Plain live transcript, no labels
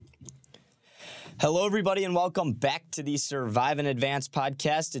Hello, everybody, and welcome back to the Survive and Advance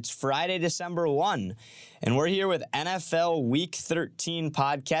podcast. It's Friday, December 1, and we're here with NFL Week 13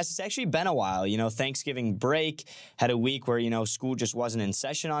 podcast. It's actually been a while. Thanksgiving break, had a week where, school just wasn't in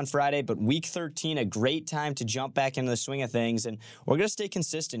session on Friday, but Week 13, a great time to jump back into the swing of things, and we're going to stay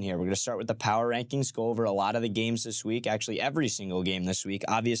consistent here. We're going to start with the power rankings, go over a lot of the games this week, actually every single game this week,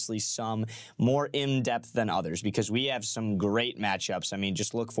 obviously some more in-depth than others, because we have some great matchups.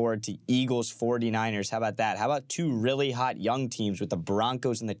 Just look forward to Eagles 49ers. How about that? How about two really hot young teams with the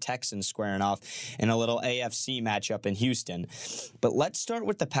Broncos and the Texans squaring off in a little AFC matchup in Houston? But let's start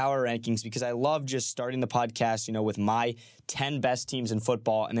with the power rankings, because I love just starting the podcast, with my 10 best teams in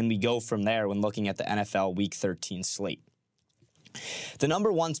football, and then we go from there when looking at the NFL Week 13 slate. The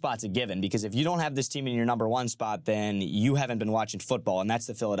number one spot's a given, because if you don't have this team in your number one spot, then you haven't been watching football, and that's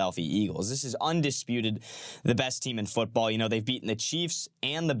the Philadelphia Eagles. This is undisputed the best team in football. They've beaten the Chiefs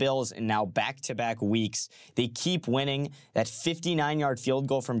and the Bills in now back-to-back weeks. They keep winning. That 59-yard field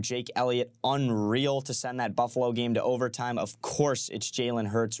goal from Jake Elliott, unreal to send that Buffalo game to overtime. Of course, it's Jalen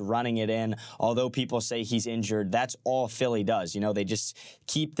Hurts running it in. Although people say he's injured, that's all Philly does. They just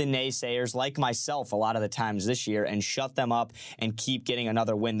keep the naysayers, like myself a lot of the times this year, and shut them up and keep getting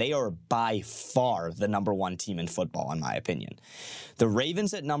another win. They are by far the number one team in football, in my opinion. The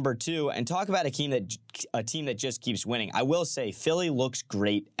Ravens at number two, and talk about a team that just keeps winning. I will say Philly looks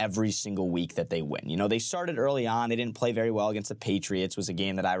great every single week that they win. They started early on. They didn't play very well against the Patriots, was a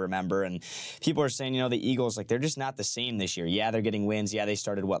game that I remember. And people are saying, the Eagles, they're just not the same this year. Yeah, they're getting wins. Yeah, they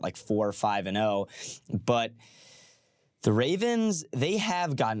started 4-5-0. But the Ravens, they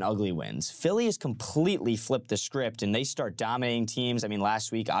have gotten ugly wins. Philly has completely flipped the script, and they start dominating teams.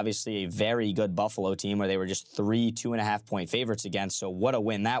 Last week, obviously a very good Buffalo team where they were just 2.5-point favorites against, so what a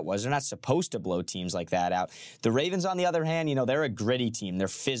win that was. They're not supposed to blow teams like that out. The Ravens, on the other hand, they're a gritty team. They're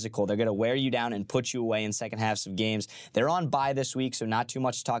physical. They're going to wear you down and put you away in second halves of games. They're on bye this week, so not too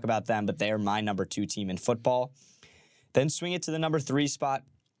much to talk about them, but they're my number two team in football. Then swing it to the number three spot.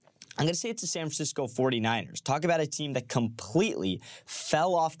 I'm going to say it's the San Francisco 49ers. Talk about a team that completely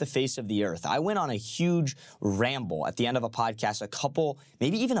fell off the face of the earth. I went on a huge ramble at the end of a podcast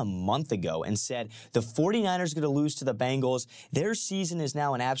maybe even a month ago, and said the 49ers are going to lose to the Bengals. Their season is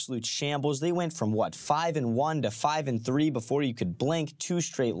now an absolute shambles. They went from 5-1 to 5-3 before you could blink, 2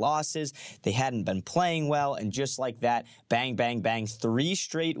 straight losses. They hadn't been playing well, and just like that, bang, bang, bang, 3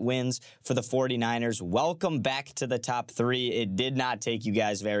 straight wins for the 49ers. Welcome back to the top 3. It did not take you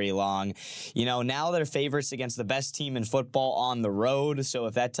guys very long. Now they're favorites against the best team in football on the road. So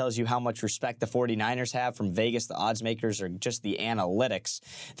if that tells you how much respect the 49ers have from Vegas, the odds makers, or just the analytics,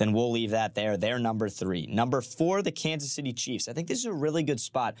 then we'll leave that there. They're number 3. Number 4, the Kansas City Chiefs. I think this is a really good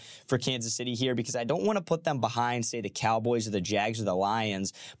spot for Kansas City here, because I don't want to put them behind, say, the Cowboys or the Jags or the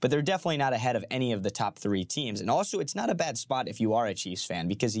Lions, but they're definitely not ahead of any of the top 3 teams. And also, it's not a bad spot if you are a Chiefs fan,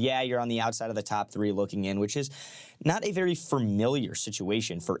 because, you're on the outside of the top 3 looking in, which is not a very familiar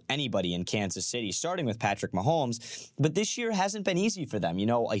situation for anybody in Kansas City, starting with Patrick Mahomes. But this year hasn't been easy for them.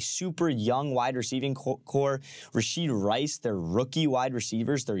 A super young wide receiving core. Rashid Rice, their rookie wide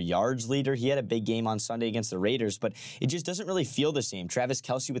receivers, their yards leader. He had a big game on Sunday against the Raiders, but it just doesn't really feel the same. Travis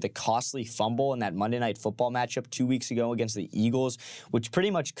Kelce with a costly fumble in that Monday Night Football matchup 2 weeks ago against the Eagles, which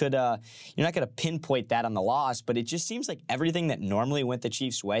pretty much could, you're not going to pinpoint that on the loss, but it just seems like everything that normally went the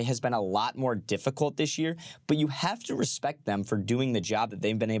Chiefs' way has been a lot more difficult this year. But you have to respect them for doing the job that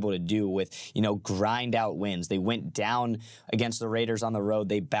they've been able to do with, grind out wins. They went down against the Raiders on the road.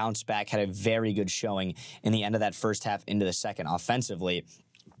 They bounced back, had a very good showing in the end of that first half into the second offensively.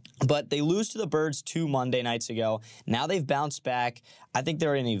 But they lose to the Birds 2 Monday nights ago. Now they've bounced back. I think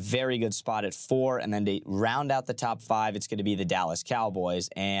they're in a very good spot at 4, and then to round out the top 5, it's going to be the Dallas Cowboys.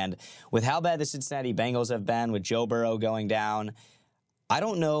 And with how bad the Cincinnati Bengals have been, with Joe Burrow going down, I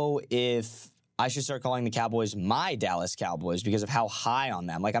don't know if I should start calling the Cowboys my Dallas Cowboys because of how high on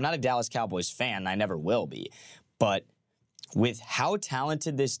them. I'm not a Dallas Cowboys fan, and I never will be. But with how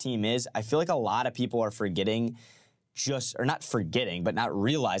talented this team is, I feel like a lot of people are forgetting not forgetting, but not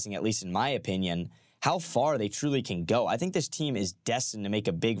realizing, at least in my opinion, how far they truly can go. I think this team is destined to make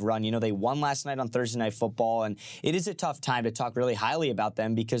a big run. They won last night on Thursday Night Football, and it is a tough time to talk really highly about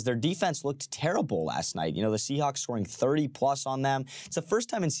them because their defense looked terrible last night. The Seahawks scoring 30-plus on them. It's the first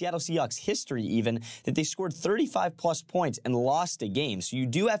time in Seattle Seahawks history even that they scored 35-plus points and lost a game. So you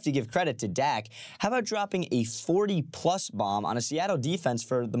do have to give credit to Dak. How about dropping a 40-plus bomb on a Seattle defense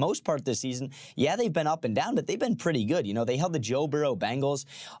for the most part this season? Yeah, they've been up and down, but they've been pretty good. They held the Joe Burrow Bengals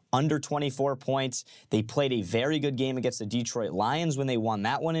under 24 points. They played a very good game against the Detroit Lions when they won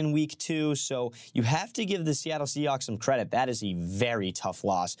that one in week 2. So you have to give the Seattle Seahawks some credit. That is a very tough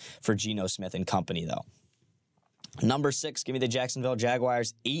loss for Geno Smith and company, though. Number 6, give me the Jacksonville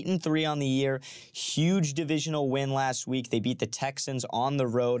Jaguars, 8-3 on the year. Huge divisional win last week. They beat the Texans on the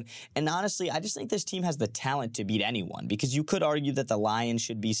road. And honestly, I just think this team has the talent to beat anyone, because you could argue that the Lions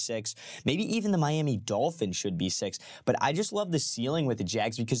should be 6. Maybe even the Miami Dolphins should be 6. But I just love the ceiling with the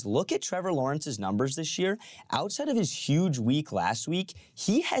Jags, because look at Trevor Lawrence's numbers this year. Outside of his huge week last week,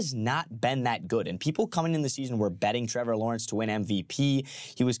 he has not been that good. And people coming in the season were betting Trevor Lawrence to win MVP.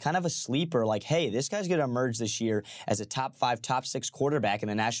 He was kind of a sleeper, like, hey, this guy's going to emerge this year as a top 5, top 6 quarterback in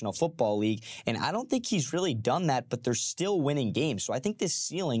the National Football League. And I don't think he's really done that, but they're still winning games. So I think this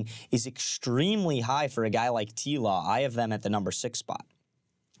ceiling is extremely high for a guy like T-Law. I have them at the number 6 spot.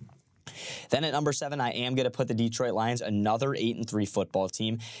 Then at number 7, I am going to put the Detroit Lions, another 8-3 football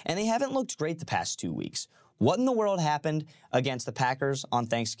team. And they haven't looked great the past 2 weeks. What in the world happened against the Packers on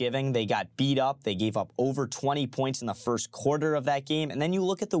Thanksgiving? They got beat up. They gave up over 20 points in the first quarter of that game. And then you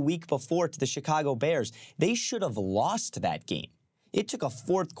look at the week before to the Chicago Bears. They should have lost that game. It took a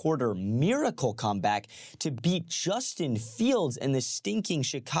fourth quarter miracle comeback to beat Justin Fields and the stinking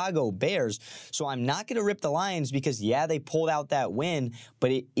Chicago Bears. So I'm not going to rip the Lions because, yeah, they pulled out that win, but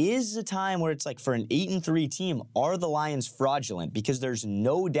it is a time where it's like, for an 8-3 team, are the Lions fraudulent? Because there's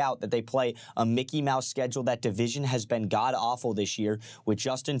no doubt that they play a Mickey Mouse schedule. That division has been god-awful this year with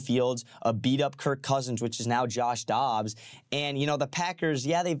Justin Fields, a beat-up Kirk Cousins, which is now Josh Dobbs. And, you know, the Packers,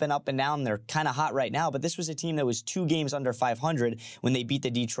 yeah, they've been up and down. They're kind of hot right now, but this was a team that was 2 games under 500 when they beat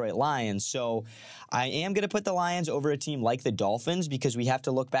the Detroit Lions. So I am going to put the Lions over a team like the Dolphins, because we have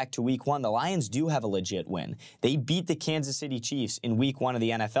to look back to week 1. The Lions do have a legit win. They beat the Kansas City Chiefs in week 1 of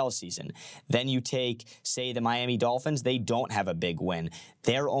the NFL season. Then you take, say, the Miami Dolphins. They don't have a big win.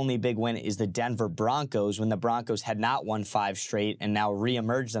 Their only big win is the Denver Broncos, when the Broncos had not won 5 straight and now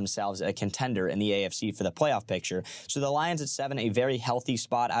reemerged themselves a contender in the AFC for the playoff picture. So the Lions at 7, a very healthy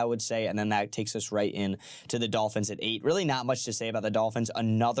spot, I would say, and then that takes us right in to the Dolphins at 8. Really not much to say about the Dolphins.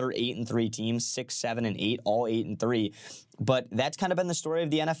 Another 8-3 team, 6, 7, and 8, all 8-3. But that's kind of been the story of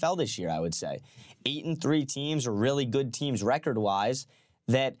the NFL this year, I would say. 8-3 teams are really good teams record-wise,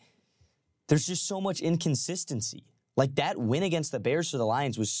 that there's just so much inconsistency. Like, that win against the Bears for the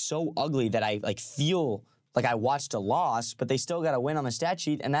Lions was so ugly that I feel like I watched a loss, but they still got a win on the stat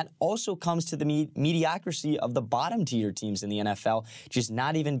sheet. And that also comes to the mediocrity of the bottom tier teams in the NFL, just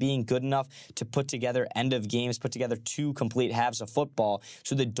not even being good enough to put together end of games, put together 2 complete halves of football.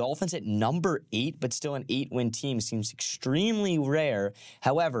 So the Dolphins at number 8, but still an 8-win team, seems extremely rare.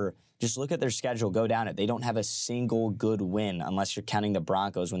 However, just look at their schedule, go down it. They don't have a single good win, unless you're counting the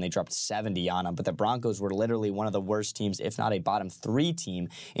Broncos when they dropped 70 on them. But the Broncos were literally one of the worst teams, if not a bottom 3 team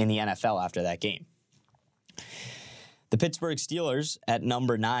in the NFL after that game. The Pittsburgh Steelers at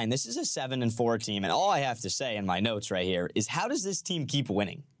number 9. This is a 7-4 team, and all I have to say in my notes right here is, how does this team keep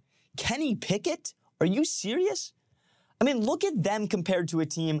winning? Kenny Pickett? Are you serious? I mean, look at them compared to a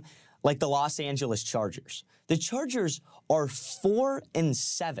team like the Los Angeles Chargers. The Chargers are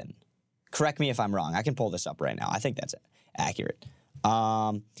 4-7. Correct me if I'm wrong. I can pull this up right now. I think that's accurate.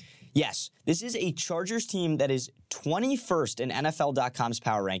 Yes, this is a Chargers team that is 21st in NFL.com's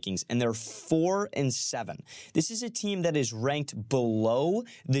power rankings, and they're 4-7. This is a team that is ranked below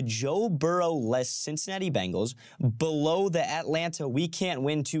the Joe Burrow-less Cincinnati Bengals, below the Atlanta we can't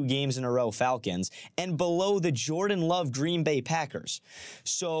win 2 games in a row Falcons, and below the Jordan Love Green Bay Packers.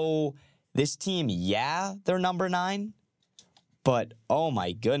 So this team, yeah, they're number 9, but oh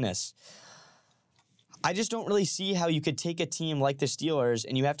my goodness. I just don't really see how you could take a team like the Steelers,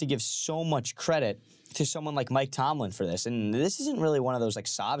 and you have to give so much credit to someone like Mike Tomlin for this. And this isn't really one of those like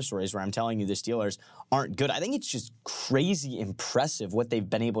sob stories where I'm telling you the Steelers aren't good. I think it's just crazy impressive what they've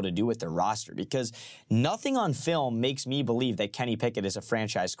been able to do with their roster, because nothing on film makes me believe that Kenny Pickett is a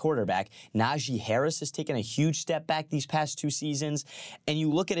franchise quarterback. Najee Harris has taken a huge step back these past 2 seasons. And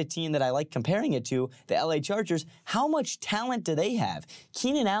you look at a team that I like comparing it to, the LA Chargers, how much talent do they have?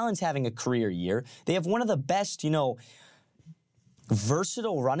 Keenan Allen's having a career year. They have one of the best,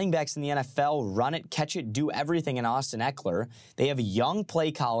 versatile running backs in the NFL, run it, catch it, do everything in Austin Eckler. They have young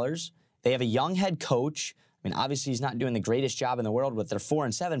play callers. They have a young head coach. I mean, obviously, he's not doing the greatest job in the world with their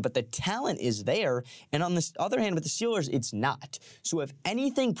 4-7, but the talent is there. And on the other hand, with the Steelers, it's not. So if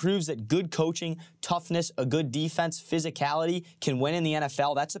anything proves that good coaching, toughness, a good defense, physicality can win in the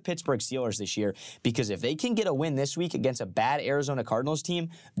NFL, that's the Pittsburgh Steelers this year. Because if they can get a win this week against a bad Arizona Cardinals team,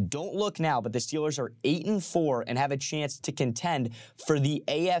 don't look now, but the Steelers are 8-4 and have a chance to contend for the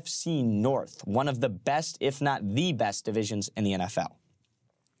AFC North, one of the best, if not the best, divisions in the NFL.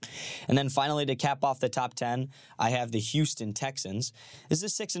 And then finally, to cap off the top 10, I have the Houston Texans. This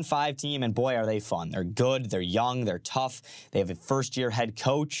is a 6-5 team, and boy, are they fun. They're good, they're young, they're tough. They have a first-year head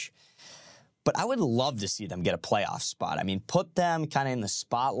coach. But I would love to see them get a playoff spot. I mean, put them kind of in the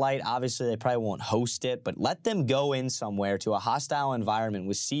spotlight. Obviously, they probably won't host it, but let them go in somewhere to a hostile environment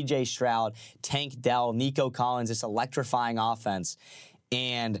with C.J. Stroud, Tank Dell, Nico Collins, this electrifying offense,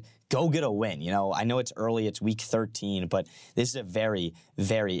 and go get a win. You know, I know it's early, it's week 13, but this is a very,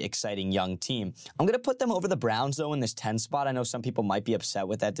 very exciting young team. I'm going to put them over the Browns, though, in this 10 spot. I know some people might be upset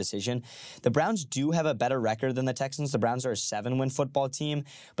with that decision. The Browns do have a better record than the Texans. The Browns are a 7-win football team,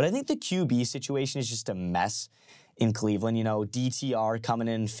 but I think the QB situation is just a mess in Cleveland. You know, DTR coming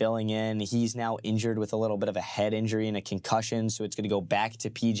in, filling in. He's now injured with a little bit of a head injury and a concussion, so it's going to go back to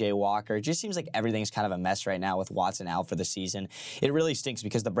P.J. Walker. It just seems like everything's kind of a mess right now with Watson out for the season. It really stinks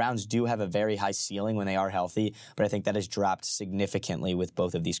because the Browns do have a very high ceiling when they are healthy, but I think that has dropped significantly with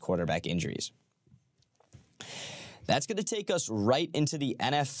both of these quarterback injuries. That's going to take us right into the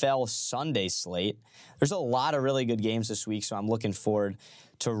NFL Sunday slate. There's a lot of really good games this week, so I'm looking forward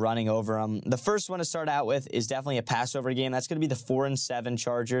to running over them. The first one to start out with is definitely a Passover game. That's going to be the 4-7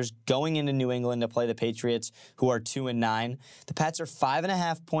 Chargers going into New England to play the Patriots, who are 2-9. The Pats are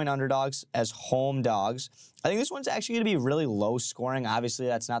 5.5-point underdogs as home dogs. I think this one's actually going to be really low scoring. Obviously,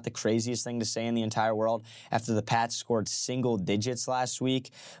 that's not the craziest thing to say in the entire world after the Pats scored single digits last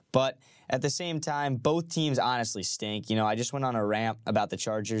week. But at the same time, both teams honestly stink. You know, I just went on a rant about the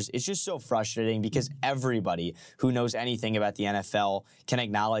Chargers. It's just so frustrating because everybody who knows anything about the NFL can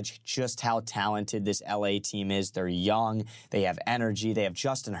acknowledge just how talented this LA team is. They're young. They have energy. They have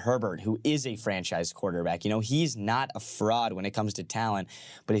Justin Herbert, who is a franchise quarterback. You know, he's not a fraud when it comes to talent.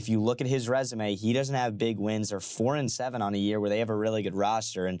 But if you look at his resume, he doesn't have big wins. They're 4-7 on a year where they have a really good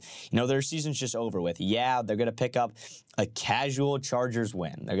roster. And, you know, their season's just over with. Yeah, they're going to pick up a casual Chargers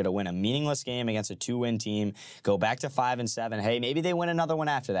win. They're going to win a meaningless game against a 2-win team, go back to 5-7. Hey, maybe they win another one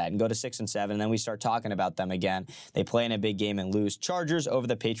after that and go to 6-7, and then we start talking about them again. They play in a big game and lose. Chargers over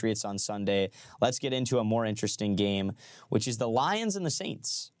the Patriots on Sunday. Let's get into a more interesting game, which is the Lions and the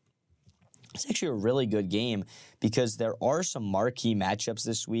Saints. It's actually a really good game because there are some marquee matchups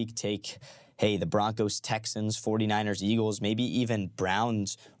this week. Take the Broncos, Texans, 49ers, Eagles, maybe even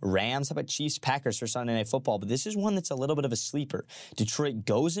Browns, Rams. How about Chiefs, Packers for Sunday Night Football? But this is one that's a little bit of a sleeper. Detroit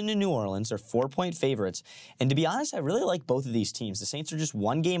goes into New Orleans. They're 4-point favorites. And to be honest, I really like both of these teams. The Saints are just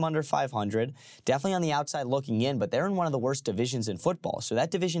one game under 500, definitely on the outside looking in, but they're in one of the worst divisions in football. So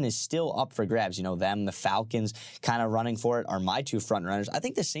that division is still up for grabs. You know, them, the Falcons, kind of running for it are my two front runners. I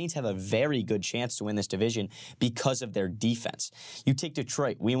think the Saints have a very good chance to win this division because of their defense. You take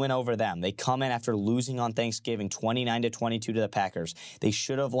Detroit. We went over them. They come in after losing on Thanksgiving 29-22 to the Packers. They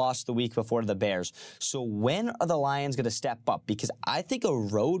should have lost the week before to the Bears. So when are the Lions going to step up? Because I think a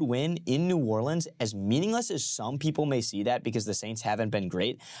road win in New Orleans, as meaningless as some people may see that because the Saints haven't been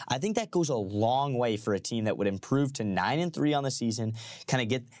great, I think that goes a long way for a team that would improve to 9-3 on the season, kind of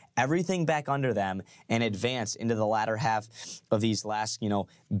get everything back under them and advance into the latter half of these last,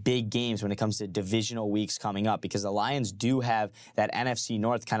 big games when it comes to divisional weeks coming up, because the Lions do have that NFC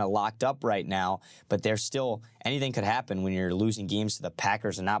North kind of locked up right now, but they're still, anything could happen when you're losing games to the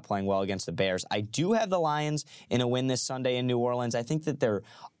Packers and not playing well against the Bears. I do have the Lions in a win this Sunday in New Orleans. I think that their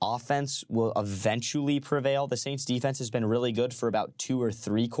offense will eventually prevail. The Saints defense has been really good for about 2 or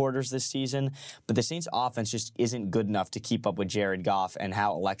 3 quarters this season, but the Saints offense just isn't good enough to keep up with Jared Goff and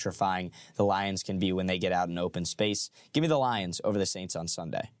how electrifying the Lions can be when they get out in open space. Give me the Lions over the Saints on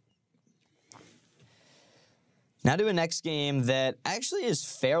Sunday. Now to a next game that actually is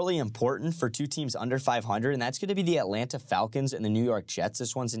fairly important for two teams under 500, and that's going to be the Atlanta Falcons and the New York Jets.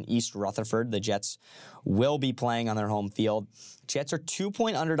 This one's in East Rutherford. The Jets will be playing on their home field. Jets are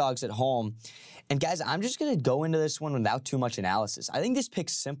 2-point underdogs at home. And guys, I'm just going to go into this one without too much analysis. I think this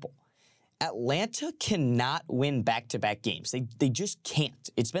pick's simple. Atlanta cannot win back-to-back games. They just can't.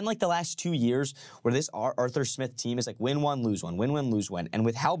 It's been like the last 2 years where this Arthur Smith team is like win one, lose one, win one, lose one. And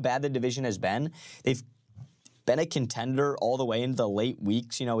with how bad the division has been, they've been a contender all the way into the late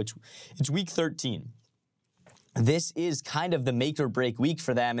weeks. It's week 13. This is kind of the make or break week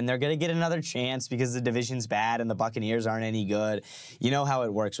for them, and they're going to get another chance because the division's bad and the Buccaneers aren't any good. You know how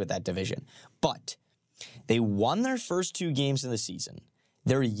it works with that division. But they won their first 2 games of the season.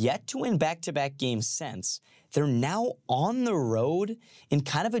 They're yet to win back-to-back games since. they're now on the road in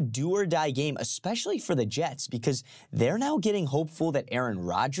kind of a do-or-die game, especially for the Jets, because they're now getting hopeful that Aaron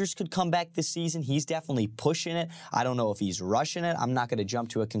Rodgers could come back this season. He's definitely pushing it. I don't know if he's rushing it. I'm not going to jump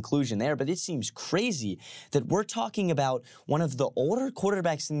to a conclusion there, but it seems crazy that we're talking about one of the older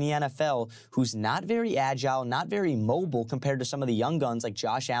quarterbacks in the NFL who's not very agile, not very mobile compared to some of the young guns like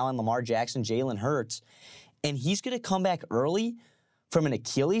Josh Allen, Lamar Jackson, Jalen Hurts, and he's going to come back early from an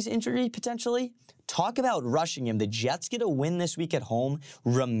Achilles injury potentially. Talk about rushing him. The Jets get a win this week at home,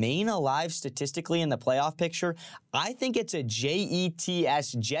 remain alive statistically in the playoff picture. I think it's a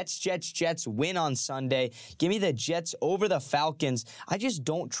Jets, Jets win on Sunday. Give me the Jets over the Falcons. I just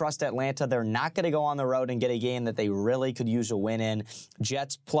don't trust Atlanta. They're not going to go on the road and get a game that they really could use a win in.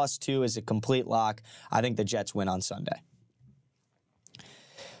 Jets +2 is a complete lock. I think the Jets win on Sunday.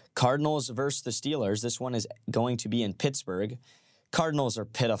 Cardinals versus the Steelers. This one is going to be in Pittsburgh. Cardinals are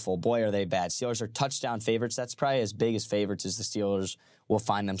pitiful. Boy, are they bad. Steelers are touchdown favorites. That's probably as big as favorites as the Steelers will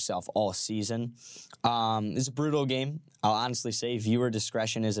find themselves all season. It's a brutal game. I'll honestly say viewer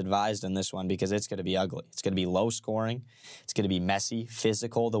discretion is advised in this one because it's going to be ugly. It's going to be low scoring. It's going to be messy,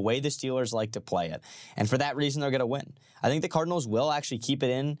 physical, the way the Steelers like to play it. And for that reason, they're going to win. I think the Cardinals will actually keep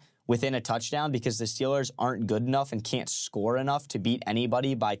it in within a touchdown because the Steelers aren't good enough and can't score enough to beat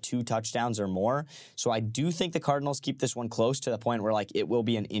anybody by 2 touchdowns or more. So I do think the Cardinals keep this one close to the point where it will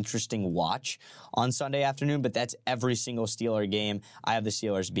be an interesting watch on Sunday afternoon, but that's every single Steeler game. I have the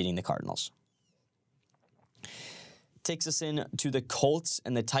Steelers beating the Cardinals. Takes us in to the Colts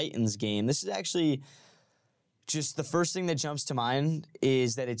and the Titans game. This is actually just the first thing that jumps to mind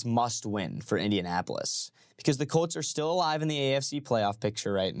is that it's must win for Indianapolis because the Colts are still alive in the AFC playoff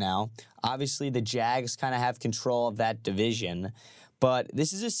picture right now. Obviously, the Jags kind of have control of that division, but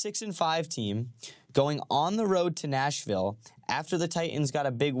this is a 6-5 team going on the road to Nashville after the Titans got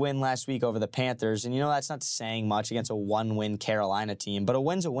a big win last week over the Panthers. And that's not saying much against a 1-win Carolina team, but a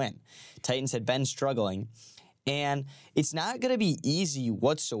win's a win. Titans had been struggling, and it's not going to be easy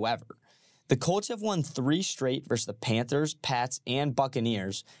whatsoever. The Colts have won 3 straight versus the Panthers, Pats, and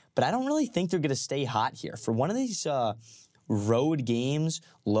Buccaneers, but I don't really think they're going to stay hot here. For one of these road games,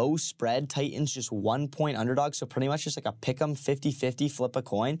 low spread, Titans just 1-point underdogs, so pretty much just like a pick 'em 50-50, flip a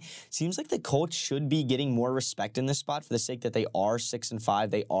coin. Seems like the Colts should be getting more respect in this spot for the sake that they are 6-5,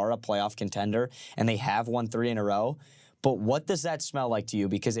 they are a playoff contender, and they have won 3 in a row. But what does that smell like to you?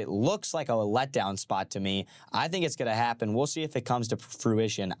 Because it looks like a letdown spot to me. I think it's going to happen. We'll see if it comes to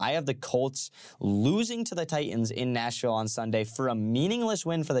fruition. I have the Colts losing to the Titans in Nashville on Sunday for a meaningless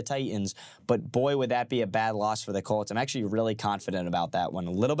win for the Titans. But boy, would that be a bad loss for the Colts. I'm actually really confident about that one.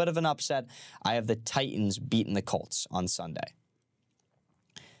 A little bit of an upset. I have the Titans beating the Colts on Sunday.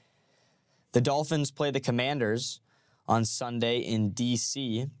 The Dolphins play the Commanders on Sunday in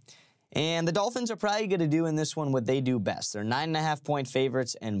D.C., and the Dolphins are probably going to do in this one what they do best. They're 9.5-point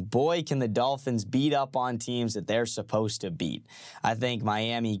favorites, and boy, can the Dolphins beat up on teams that they're supposed to beat. I think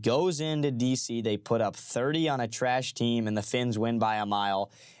Miami goes into D.C., they put up 30 on a trash team, and the Fins win by a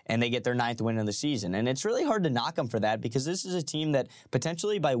mile, and they get their 9th win of the season. And it's really hard to knock them for that because this is a team that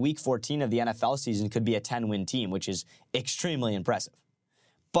potentially by week 14 of the NFL season could be a 10-win team, which is extremely impressive.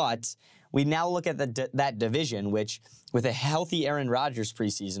 But we now look at that division, which with a healthy Aaron Rodgers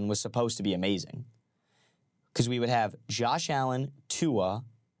preseason was supposed to be amazing. Because we would have Josh Allen, Tua,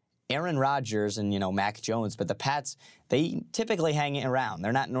 Aaron Rodgers, and, Mac Jones. But the Pats, they typically hang around.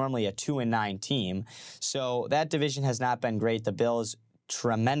 They're not normally a 2-9 team. So that division has not been great. The Bills,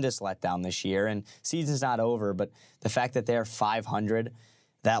 tremendous letdown this year. And season's not over, but the fact that they're 500,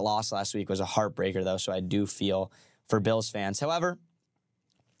 that loss last week was a heartbreaker, though. So I do feel for Bills fans. However,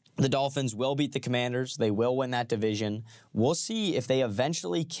 the Dolphins will beat the Commanders. They will win that division. We'll see if they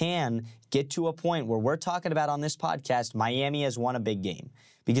eventually can get to a point where we're talking about on this podcast, Miami has won a big game.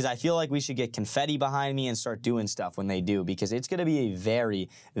 Because I feel like we should get confetti behind me and start doing stuff when they do. Because it's going to be a very,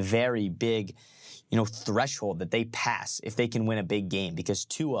 very big, threshold that they pass if they can win a big game. Because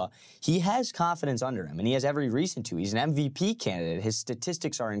Tua, he has confidence under him, and he has every reason to. He's an MVP candidate. His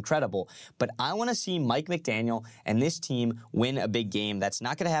statistics are incredible. But I want to see Mike McDaniel and this team win a big game. That's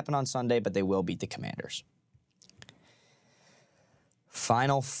not going to happen on Sunday, but they will beat the Commanders.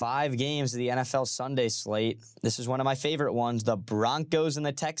 Final 5 games of the NFL Sunday slate. This is one of my favorite ones, the Broncos and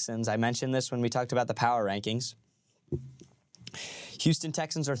the Texans. I mentioned this when we talked about the power rankings. Houston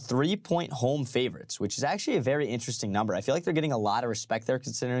Texans are 3-point home favorites, which is actually a very interesting number. I feel like they're getting a lot of respect there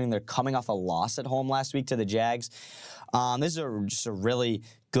considering they're coming off a loss at home last week to the Jags. This is just a really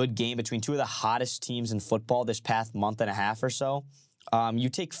good game between two of the hottest teams in football this past month and a half or so. You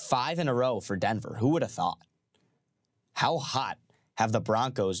take 5 in a row for Denver. Who would have thought? How hot have the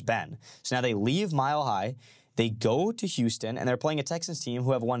Broncos been? So now they leave Mile High. They go to Houston, and they're playing a Texans team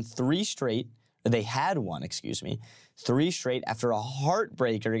who have won three straight after a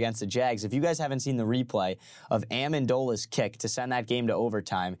heartbreaker against the Jags. If you guys haven't seen the replay of Amendola's kick to send that game to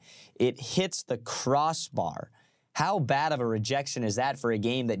overtime, it hits the crossbar. How bad of a rejection is that for a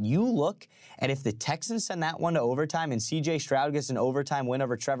game that you look at? If the Texans send that one to overtime and C.J. Stroud gets an overtime win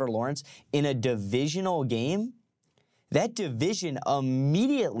over Trevor Lawrence in a divisional game, that division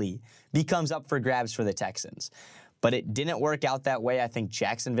immediately becomes up for grabs for the Texans. But it didn't work out that way. I think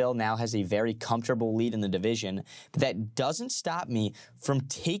Jacksonville now has a very comfortable lead in the division. But that doesn't stop me from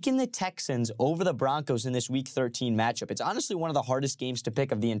taking the Texans over the Broncos in this Week 13 matchup. It's honestly one of the hardest games to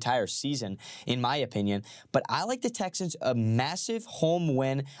pick of the entire season, in my opinion. But I like the Texans a massive home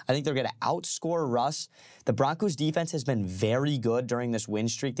win. I think they're going to outscore Russ. The Broncos defense has been very good during this win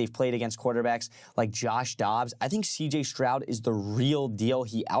streak. They've played against quarterbacks like Josh Dobbs. I think C.J. Stroud is the real deal.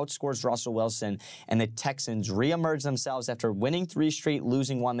 He outscores Russell Wilson, and the Texans reemerge themselves after winning three straight,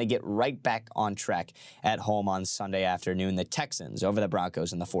 losing one. They get right back on track at home on Sunday afternoon. The Texans over the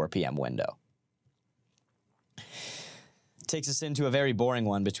Broncos in the 4 p.m. window. Takes us into a very boring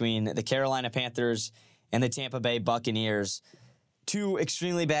one between the Carolina Panthers and the Tampa Bay Buccaneers. Two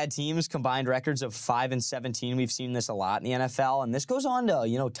extremely bad teams, combined records of 5-17. We've seen this a lot in the NFL, and this goes on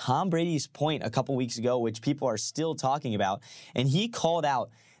to, Tom Brady's point a couple weeks ago, which people are still talking about, and he called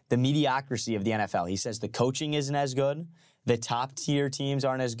out the mediocrity of the NFL. He says the coaching isn't as good, the top-tier teams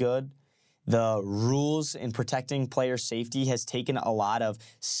aren't as good, the rules in protecting player safety has taken a lot of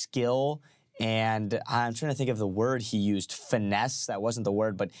skill, and I'm trying to think of the word he used, finesse. That wasn't the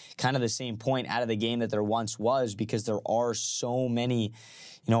word, but kind of the same point out of the game that there once was, because there are so many,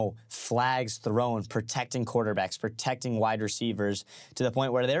 flags thrown, protecting quarterbacks, protecting wide receivers, to the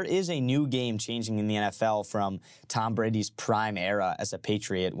point where there is a new game changing in the NFL from Tom Brady's prime era as a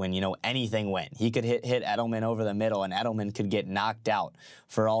Patriot when, anything went. He could hit Edelman over the middle, and Edelman could get knocked out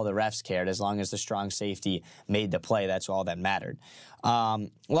for all the refs cared. As long as the strong safety made the play, that's all that mattered.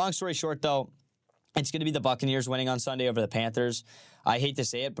 Long story short, though, it's going to be the Buccaneers winning on Sunday over the Panthers. I hate to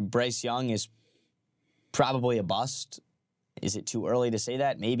say it, but Bryce Young is probably a bust. Is it too early to say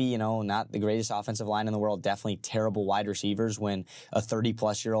that? Maybe, not the greatest offensive line in the world. Definitely terrible wide receivers when a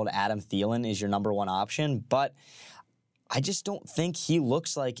 30-plus-year-old Adam Thielen is your number one option. But I just don't think he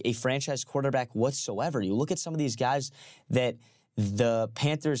looks like a franchise quarterback whatsoever. You look at some of these guys that the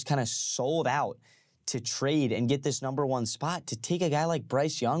Panthers kind of sold out to trade and get this number one spot, to take a guy like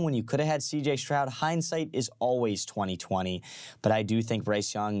Bryce Young when you could have had C.J. Stroud. Hindsight is always 20/20, but I do think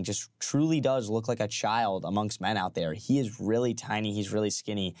Bryce Young just truly does look like a child amongst men out there. He is really tiny, he's really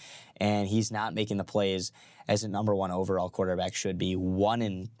skinny, and he's not making the plays as a number one overall quarterback should be.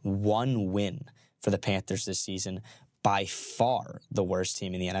 1-1 win for the Panthers this season. By far the worst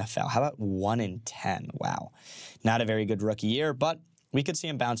team in the NFL. How about 1-10? Wow. Not a very good rookie year, but we could see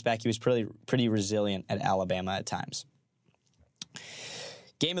him bounce back. He was pretty resilient at Alabama at times.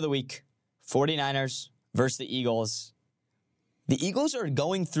 Game of the week, 49ers versus the Eagles. The Eagles are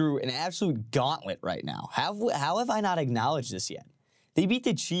going through an absolute gauntlet right now. How have I not acknowledged this yet? They beat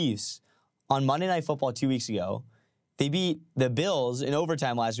the Chiefs on Monday Night Football 2 weeks ago. They beat the Bills in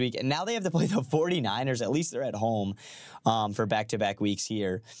overtime last week, and now they have to play the 49ers. At least they're at home for back-to-back weeks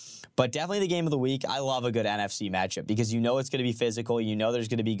here. But definitely the game of the week. I love a good NFC matchup because it's going to be physical. There's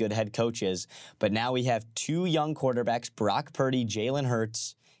going to be good head coaches. But now we have two young quarterbacks, Brock Purdy, Jalen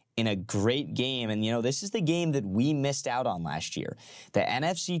Hurts, in a great game. And, this is the game that we missed out on last year. The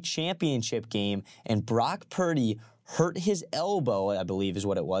NFC Championship game, and Brock Purdy hurt his elbow, I believe is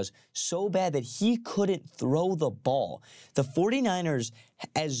what it was, so bad that he couldn't throw the ball. The 49ers,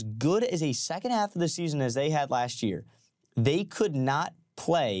 as good as a second half of the season as they had last year, they could not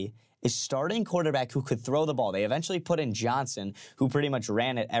play a starting quarterback who could throw the ball. They eventually put in Johnson, who pretty much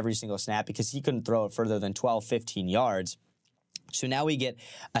ran it every single snap because he couldn't throw it further than 12, 15 yards. So now we get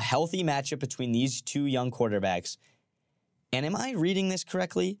a healthy matchup between these two young quarterbacks. And am I reading this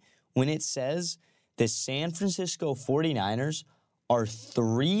correctly when it says the San Francisco 49ers are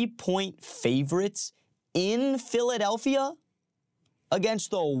 3-point favorites in Philadelphia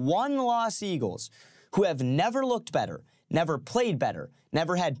against the one-loss Eagles, who have never looked better, never played better,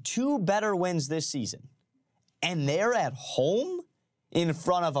 never had two better wins this season? And they're at home in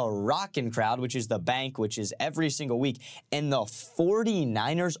front of a rockin' crowd, which is the bank, which is every single week, and the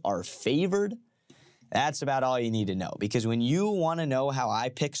 49ers are favored? That's about all you need to know, because when you want to know how I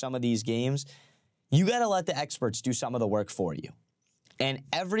pick some of these games, you got to let the experts do some of the work for you. And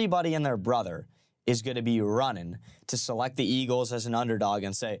everybody and their brother is going to be running to select the Eagles as an underdog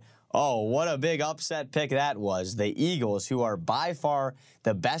and say, Oh, what a big upset pick that was. The Eagles, who are by far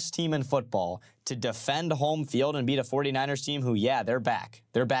the best team in football, to defend home field and beat a 49ers team who, yeah, they're back.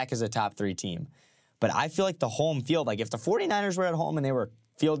 They're back as a top 3 team. But I feel like the home field, like if the 49ers were at home and they were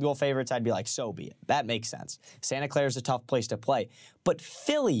field goal favorites, I'd be like, so be it. That makes sense. Santa Clara is a tough place to play. But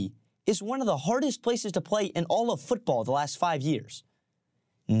Philly is one of the hardest places to play in all of football the last 5 years.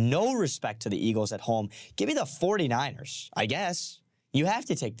 No respect to the Eagles at home. Give me the 49ers, I guess. You have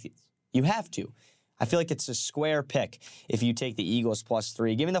to take these. You have to. I feel like it's a square pick if you take the Eagles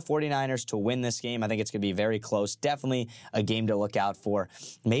 +3. Give me the 49ers to win this game. I think it's going to be very close. Definitely a game to look out for.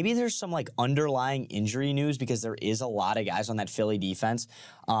 Maybe there's some like underlying injury news because there is a lot of guys on that Philly defense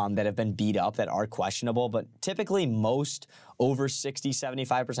that have been beat up that are questionable. But typically most over 60,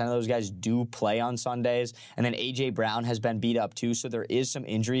 75% of those guys do play on Sundays. And then A.J. Brown has been beat up too. So there is some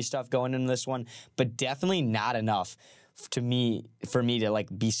injury stuff going into this one, but definitely not enough for me to like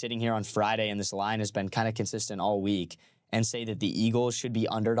be sitting here on Friday and this line has been kind of consistent all week and say that the Eagles should be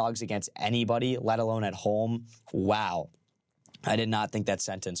underdogs against anybody, let alone at home. Wow. I did not think that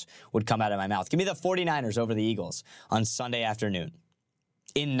sentence would come out of my mouth. Give me the 49ers over the Eagles on Sunday afternoon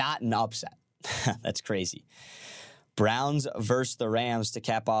in not an upset. That's crazy. Browns versus the Rams to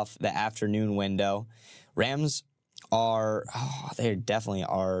cap off the afternoon window. Rams they definitely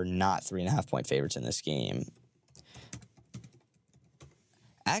are not 3.5-point favorites in this game.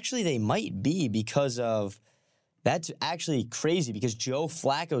 Actually, they might be because of, that's actually crazy because Joe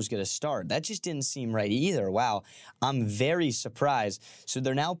Flacco's going to start. That just didn't seem right either. Wow. I'm very surprised. So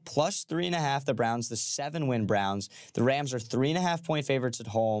they're now +3.5, the Browns, the 7-win Browns. The Rams are 3.5-point favorites at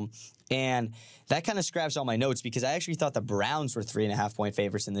home. And that kind of scraps all my notes because I actually thought the Browns were 3.5-point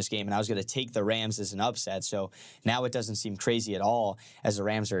favorites in this game, and I was going to take the Rams as an upset. So now it doesn't seem crazy at all as the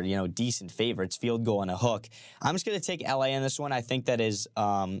Rams are, decent favorites, field goal and a hook. I'm just going to take LA in this one. I think that is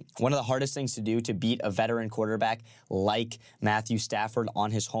one of the hardest things to do, to beat a veteran quarterback like Matthew Stafford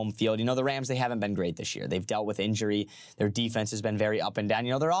on his home field. The Rams, they haven't been great this year. They've dealt with injury. Their defense has been very up and down.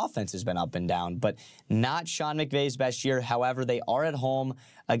 Their offense has been up and down, but not Sean McVay's best year. However, they are at home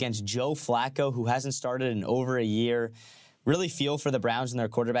against Joe Flacco, who hasn't started in over a year. Really feel for the Browns and their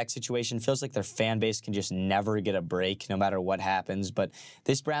quarterback situation. Feels like their fan base can just never get a break no matter what happens. But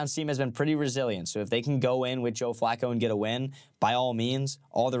this Browns team has been pretty resilient. So if they can go in with Joe Flacco and get a win, by all means,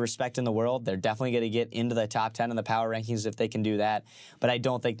 all the respect in the world. They're definitely going to get into the top 10 in the power rankings if they can do that. But I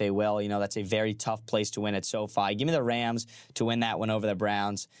don't think they will. That's a very tough place to win at SoFi. Give me the Rams to win that one over the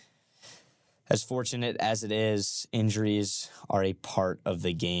Browns. As fortunate as it is, injuries are a part of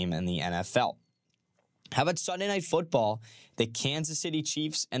the game in the NFL. How about Sunday Night Football? The Kansas City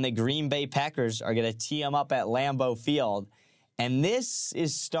Chiefs and the Green Bay Packers are going to tee them up at Lambeau Field. And this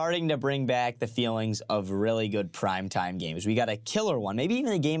is starting to bring back the feelings of really good primetime games. We got a killer one, maybe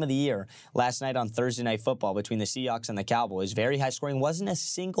even the game of the year last night on Thursday Night Football between the Seahawks and the Cowboys. Very high scoring. Wasn't a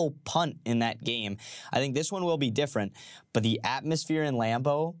single punt in that game. I think this one will be different. But the atmosphere in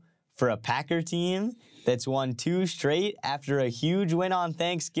Lambeau for a Packer team that's won 2 straight after a huge win on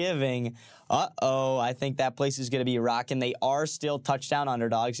Thanksgiving, I think that place is going to be rocking. They are still touchdown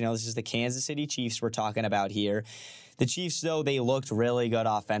underdogs. This is the Kansas City Chiefs we're talking about here. The Chiefs, though, they looked really good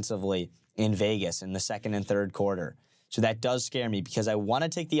offensively in Vegas in the second and third quarter. So that does scare me because I want to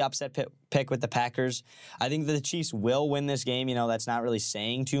take the upset pick with the Packers. I think that the Chiefs will win this game. That's not really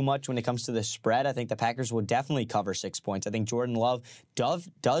saying too much when it comes to the spread. I think the Packers will definitely cover 6 points. I think Jordan Love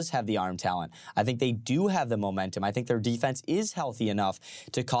does have the arm talent. I think they do have the momentum. I think their defense is healthy enough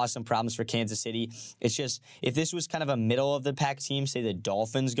to cause some problems for Kansas City. It's just, if this was kind of a middle-of-the-pack team, say the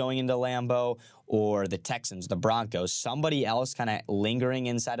Dolphins going into Lambeau or the Texans, the Broncos, somebody else kind of lingering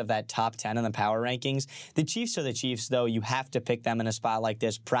inside of that top 10 in the power rankings. The Chiefs are the Chiefs, though. You have to pick them in a spot like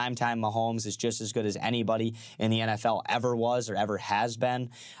this. Primetime Mahomes is just as good as anybody in the NFL ever was or ever has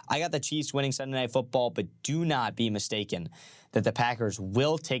been. I got the Chiefs winning Sunday Night Football, but do not be mistaken that the Packers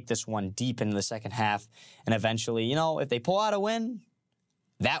will take this one deep into the second half. And eventually, if they pull out a win,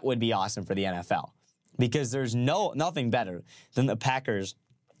 that would be awesome for the NFL. Because there's nothing better than the Packers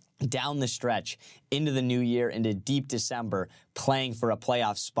down the stretch into the new year, into deep December, playing for a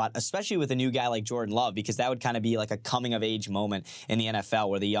playoff spot, especially with a new guy like Jordan Love, because that would kind of be like a coming-of-age moment in the NFL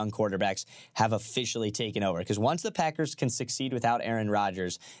where the young quarterbacks have officially taken over. Because once the Packers can succeed without Aaron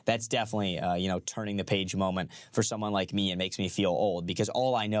Rodgers, that's definitely, turning the page moment for someone like me. It makes me feel old because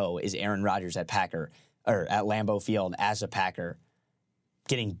all I know is Aaron Rodgers at Lambeau Field as a Packer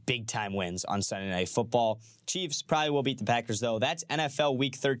getting big-time wins on Sunday Night Football. Chiefs probably will beat the Packers, though. That's NFL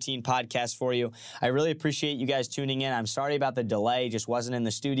Week 13 podcast for you. I really appreciate you guys tuning in. I'm sorry about the delay. Just wasn't in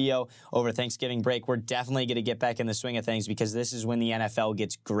the studio over Thanksgiving break. We're definitely going to get back in the swing of things because this is when the NFL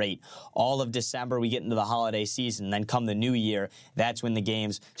gets great. All of December, we get into the holiday season. Then come the new year, that's when the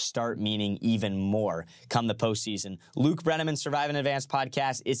games start meaning even more come the postseason. Luke Brenneman, Survive in Advance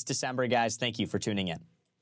podcast. It's December, guys. Thank you for tuning in.